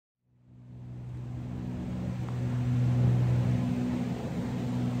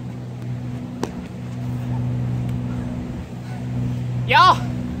Y'all,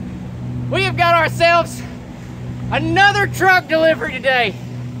 we have got ourselves another truck delivery today.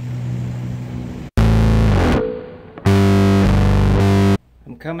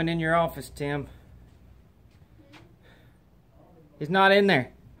 I'm coming in your office, Tim. He's not in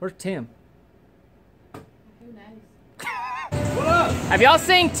there. Where's Tim? Who knows? What up? Have y'all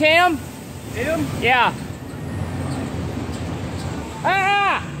seen Tim? Tim? Yeah.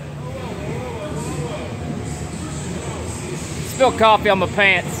 Ah! Spilled coffee on my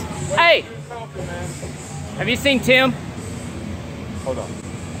pants. Hey! Have you seen Tim? Hold on.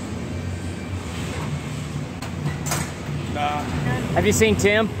 Nah. Have you seen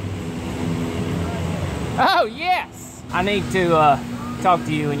Tim? Oh, yes! I need to talk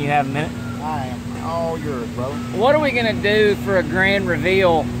to you when you have a minute. I am all yours, bro. What are we gonna do for a grand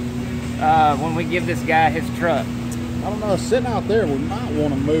reveal when we give this guy his truck? I don't know, sitting out there, we might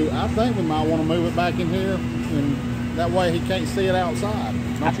want to move. I think we might want to move it back in here, and that way he can't see it outside.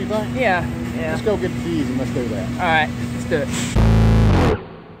 Don't you think? Yeah. Let's go get the keys and let's do that. All right, let's do it.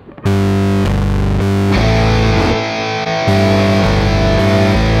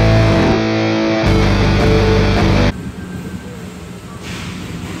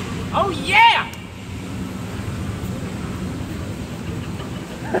 Oh yeah!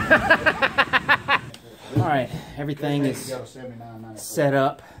 All right, everything is set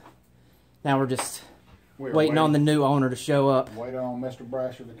up. Now we're just waiting on the new owner to show up. Wait on Mr.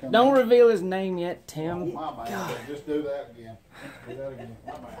 Brasher to come. Don't reveal his name yet, Tim. Oh, my bad. Just do that again. Do that again.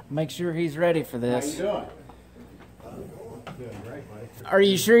 My bad. Make sure he's ready for How this. you doing? Doing great, buddy. Are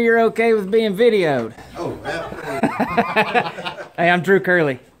you sure you're okay with being videoed? Oh, absolutely. Hey, I'm Drew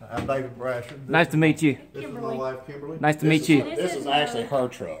Curley. I'm David Brasher. Nice to meet you. This is my wife, Kimberly. Nice to meet you. This is actually her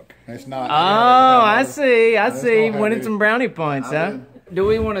truck. It's not. Oh, I see. I see. gonna Winning do- some brownie points, I huh? did. Do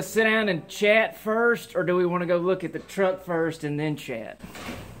we want to sit down and chat first, or do we want to go look at the truck first and then chat?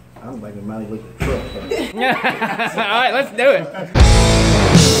 I don't think we might look at the truck first. All right, let's do it.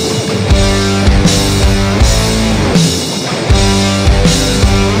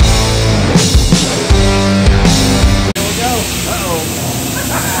 Here we go. Uh-oh.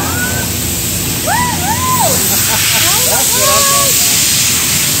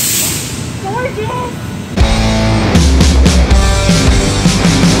 Gorgeous!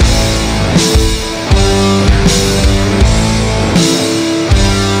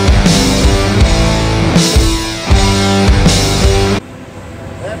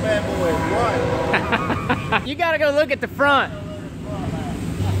 That bad boy is white. You gotta go look at the front.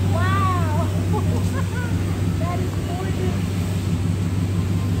 Wow! That is gorgeous.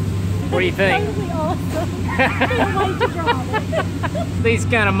 What do you think? Totally awesome. Can't wait to drive it. These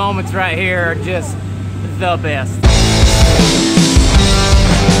kind of moments right here are just the best. Look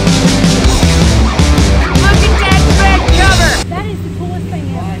at that bed cover! That is the coolest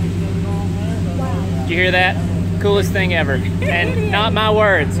thing ever. Wow. Did you hear that? Coolest thing ever. And not my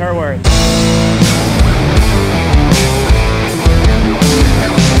words, her words.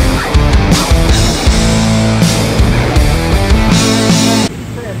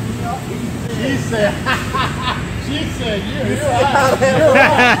 She said, you're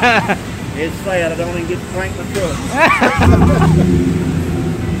right. It's sad I don't even get to crank my truck.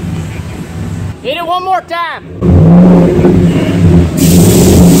 Hit it one more time. Woo!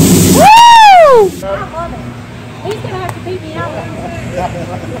 I love it. He's going to have to beat me out of it. Y'all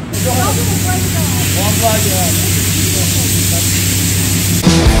did a great job. One flag,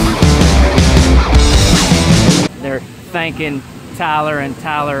 They're thanking Tyler and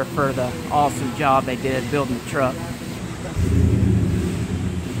Tyler for the awesome job they did building the truck.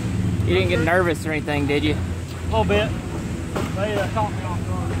 You didn't get nervous or anything, did you? A little bit. They caught me off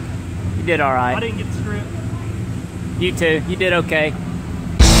guard. You did all I right. didn't get the script. You too. You did okay.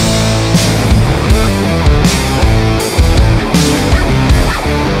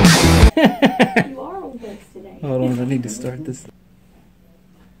 You are on this today. Hold on, I need to start this.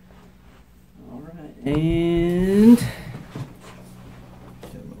 All right, and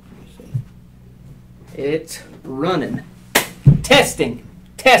it's running. Testing,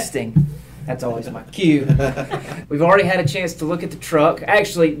 testing. That's always my cue. We've already had a chance to look at the truck.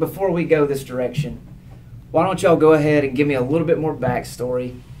 Actually, before we go this direction, why don't y'all go ahead and give me a little bit more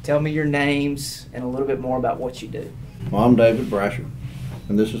backstory. Tell me your names and a little bit more about what you do. Well, I'm David Brasher,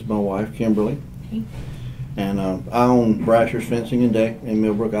 and this is my wife, Kimberly. And I own Brasher's Fencing and Deck in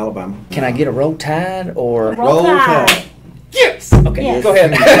Millbrook, Alabama. Can I get a roll tide or? Roll Tide. Yes! Okay, Yes. go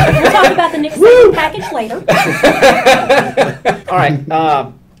ahead. We'll talk about the next package later. All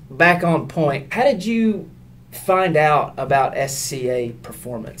right, back on point. How did you find out about SCA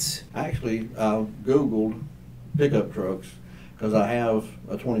Performance? I actually Googled pickup trucks because I have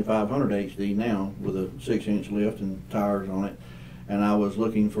a 2500 HD now with a 6-inch lift and tires on it, and I was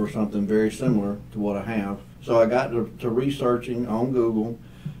looking for something very similar to what I have. So I got to researching on Google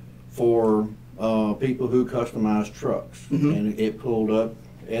for people who customize trucks, and it pulled up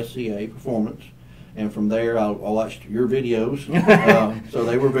SCA Performance. And from there, I watched your videos, so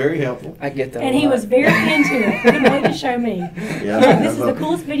they were very helpful. I get that. And he was very into it. Couldn't wait to show me. Yeah, This is the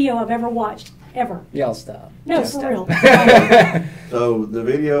coolest video I've ever watched, ever. Y'all stop. No, Just for stop. real. So the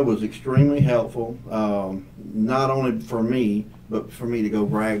video was extremely helpful, not only for me, but for me to go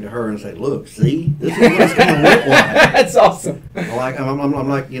brag to her and say, "Look, see, this is what it's going to look like." That's awesome. Like I'm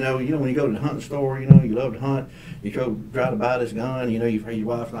like, you know, when you go to the hunting store, you know, you love to hunt, you try to buy this gun, you know, you're afraid your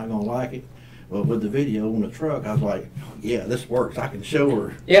wife's not going to like it. Well, with the video on the truck, I was like, yeah, this works. I can show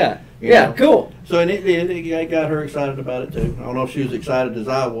her. Yeah. You Yeah. know? Cool. So and it got her excited about it too. I don't know if she was excited as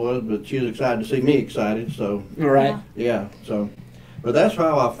I was, but she was excited to see me excited. So Right. yeah. So, but that's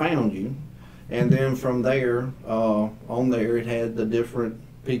how I found you, and then from there, on there, it had the different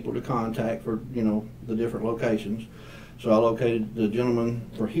people to contact for the different locations. So I located the gentleman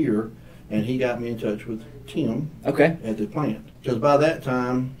for here, and he got me in touch with Tim Okay. at the plant. Because by that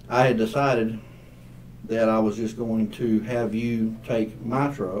time, I had decided that I was just going to have you take my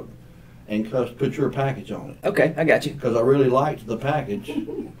truck and put your package on it. Okay. I got you. Because I really liked the package.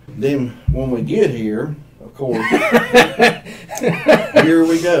 Then when we get here, of course, here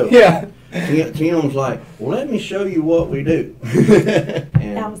we go. Yeah. Tim's like, well, let me show you what we do.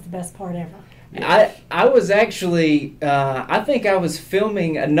 That was the best part ever. I was actually, I think I was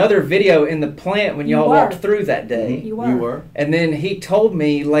filming another video in the plant when You y'all were. walked through that day. You were. You were. And then he told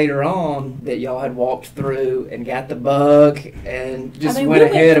me later on that y'all had walked through and got the bug and just I mean, went we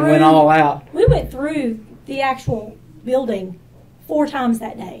went ahead and went through- all out. We went through the actual building 4 times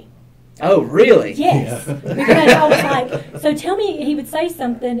that day. Oh, really? Yes. Yeah. Because I was like, so tell me, he would say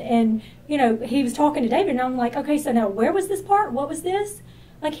something and, he was talking to David and I'm like, okay, so now where was this part? What was this?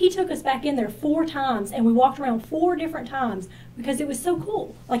 Like he took us back in there 4 times and we walked around 4 different times because it was so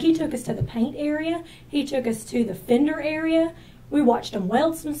cool. Like he took us to the paint area. He took us to the fender area. We watched them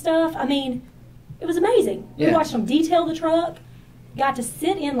weld some stuff. I mean, it was amazing. We Yeah. watched them detail the truck. Got to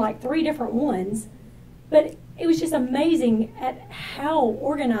sit in like 3 different ones. But it was just amazing at how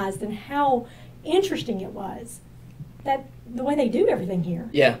organized and how interesting it was. That the way they do everything here.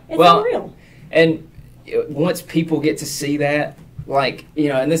 Yeah. It's Well, unreal. and once people get to see that, like,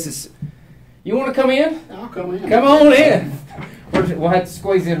 and this is, you want to come in? I'll come in. Come on in. We'll have to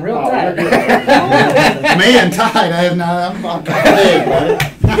squeeze in real tight. Man, tight. I'm not big, buddy.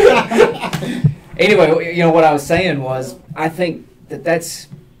 Anyway, what I was saying was, I think that's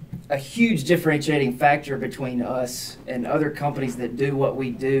a huge differentiating factor between us and other companies that do what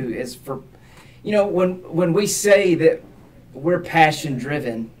we do is for, when we say that we're passion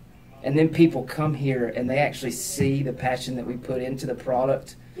driven, and then people come here and they actually see the passion that we put into the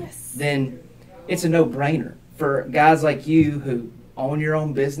product, Yes. then it's a no-brainer for guys like you who own your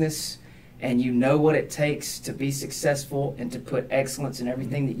own business and you know what it takes to be successful and to put excellence in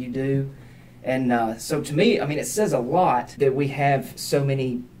everything that you do. And so to me, I mean, it says a lot that we have so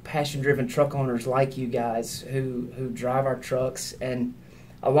many passion-driven truck owners like you guys who drive our trucks. And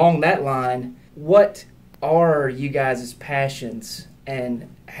along that line, what are you guys' passions, and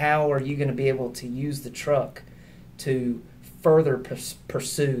how are you going to be able to use the truck to further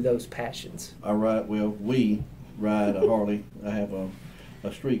pursue those passions? We ride a Harley. I have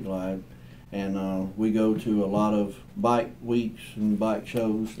a Street Glide, and we go to a lot of bike weeks and bike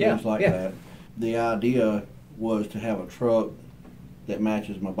shows, things like that. The idea was to have a truck that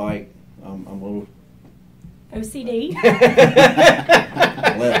matches my bike. I'm a little. OCD.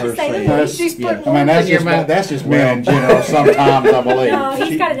 Let her Say say the it. least. She's Yeah. putting I mean, words in your mouth. that's just me in general sometimes, I believe. No,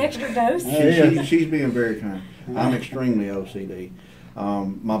 he's got an extra dose. She's being very kind. I'm extremely OCD.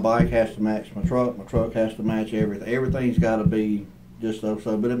 My bike has to match my truck. My truck has to match everything. Everything's got to be just so.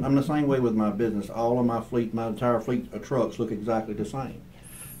 But I'm the same way with my business. All of my entire fleet of trucks look exactly the same.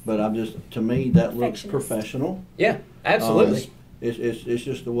 But to me, that looks Perfectionist. professional. Yeah, absolutely. It's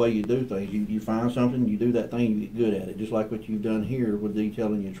just the way you do things. You find something, you do that thing, you get good at it. Just like what you've done here with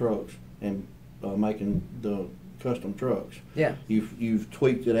detailing your trucks and making the custom trucks. Yeah. You've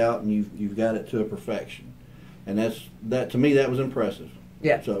tweaked it out and you've got it to a perfection, and that to me that was impressive.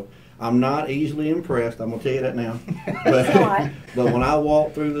 Yeah. So I'm not easily impressed. I'm gonna tell you that now. It's all right. But when I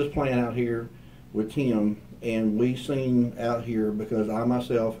walked through this plant out here with Tim, and we seen out here, because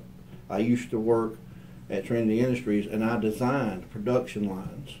I used to work at Trinity Industries, and I designed production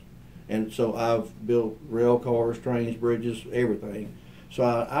lines. And so I've built rail cars, trains, bridges, everything. So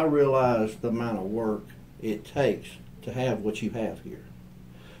I realized the amount of work it takes to have what you have here.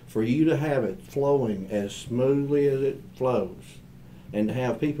 For you to have it flowing as smoothly as it flows, and to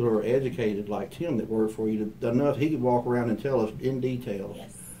have people who are educated like Tim that work for you enough, he could walk around and tell us in detail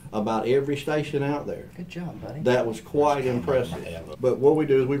about every station out there. Good job, buddy. That was quite impressive. But what we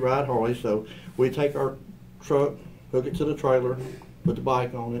do is we ride Harley, so we take our truck, hook it to the trailer, put the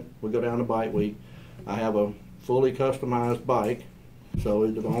bike on it, we go down to bike week. I have a fully customized bike, so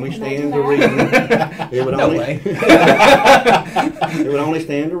it would only stand to reason. It would it would only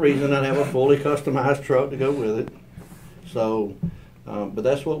stand to reason I'd have a fully customized truck to go with it. So, but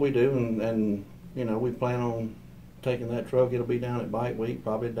that's what we do, and you know, we plan on taking that truck. It'll be down at Bike Week,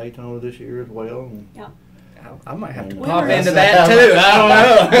 probably at Daytona this year as well. And, I might have to and pop into that too. I don't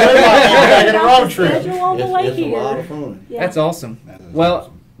know. a road trip. It's a lot of fun. Yeah. That's awesome.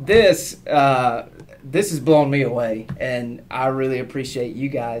 Well, this has blown me away, and I really appreciate you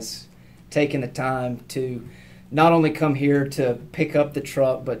guys taking the time to not only come here to pick up the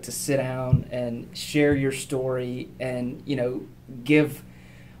truck, but to sit down and share your story and, you know, give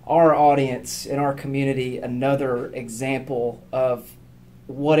our audience and our community another example of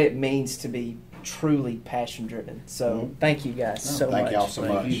what it means to be truly passion driven. So thank you guys so much. Thank y'all so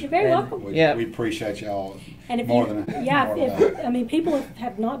much. You're very welcome. We appreciate y'all And if more you, than I mean, people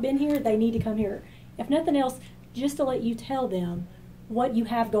have not been here, they need to come here. If nothing else, just to let you tell them what you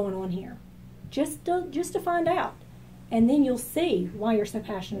have going on here, just to find out, and then you'll see why you're so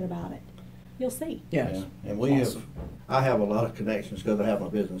passionate about it. You'll see. Yes. And I have a lot of connections because I have my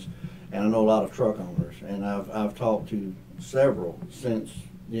business, and I know a lot of truck owners, and I've talked to several since,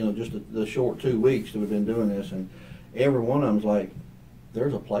 you know, just the short 2 weeks that we've been doing this, and every one of them's like,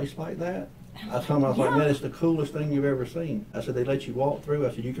 there's a place like that? I told them, I was like, man, it's the coolest thing you've ever seen. I said, they let you walk through.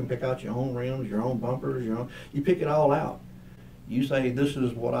 I said, you can pick out your own rims, your own bumpers, you pick it all out. You say, this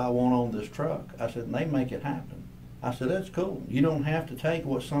is what I want on this truck. I said, and they make it happen. I said, that's cool. You don't have to take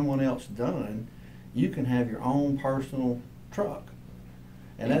what someone else done. You can have your own personal truck.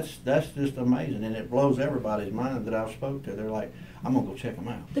 And that's just amazing, and it blows everybody's mind that I've spoke to. They're like, I'm gonna go check them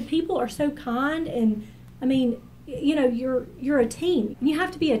out. The people are so kind, and I mean, you know, you're a team. You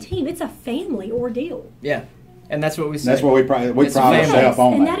have to be a team. It's a family ordeal. Yeah, and that's what we say. that's what we pride ourselves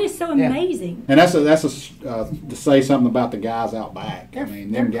on. And that is so amazing. And that's to say something about the guys out back. I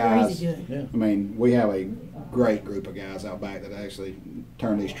mean, them guys. Crazy good. Yeah. I mean, we have a great group of guys out back that actually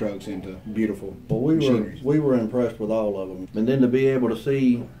turn these trucks into beautiful machineries. We were impressed with all of them, and then to be able to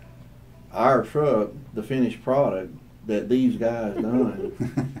see our truck, the finished product that these guys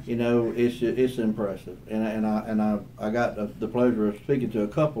done, you know, it's impressive. And I got the pleasure of speaking to a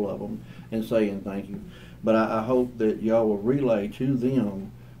couple of them and saying thank you. But I hope that y'all will relay to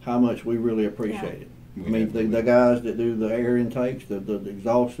them how much we really appreciate it. I mean, the guys that do the air intakes, the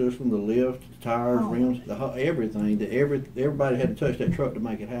exhaust system, the lift, the tires, rims, everything, that everybody had to touch that truck to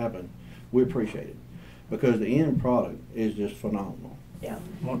make it happen. We appreciate it because the end product is just phenomenal. Yeah.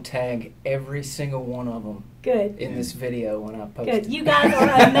 I'm gonna tag every single one of them Good. in this video when I post Good. it. You guys are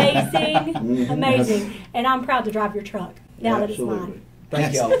amazing, amazing, and I'm proud to drive your truck now that it's mine.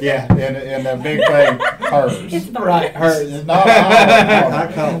 Thank y'all. Yeah, and the big thing, hers. It's mine. Right, hers. No,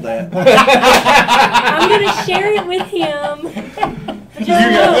 I caught that. I'm gonna share it with him.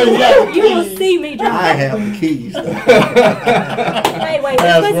 But you will see me drive. I have the keys. Wait,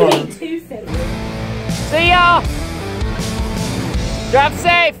 That's it's supposed to right. be 2 seconds. See y'all. Drive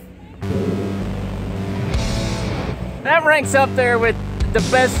safe. That ranks up there with the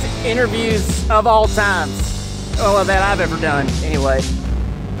best interviews of all times. Well, that I've ever done, anyway.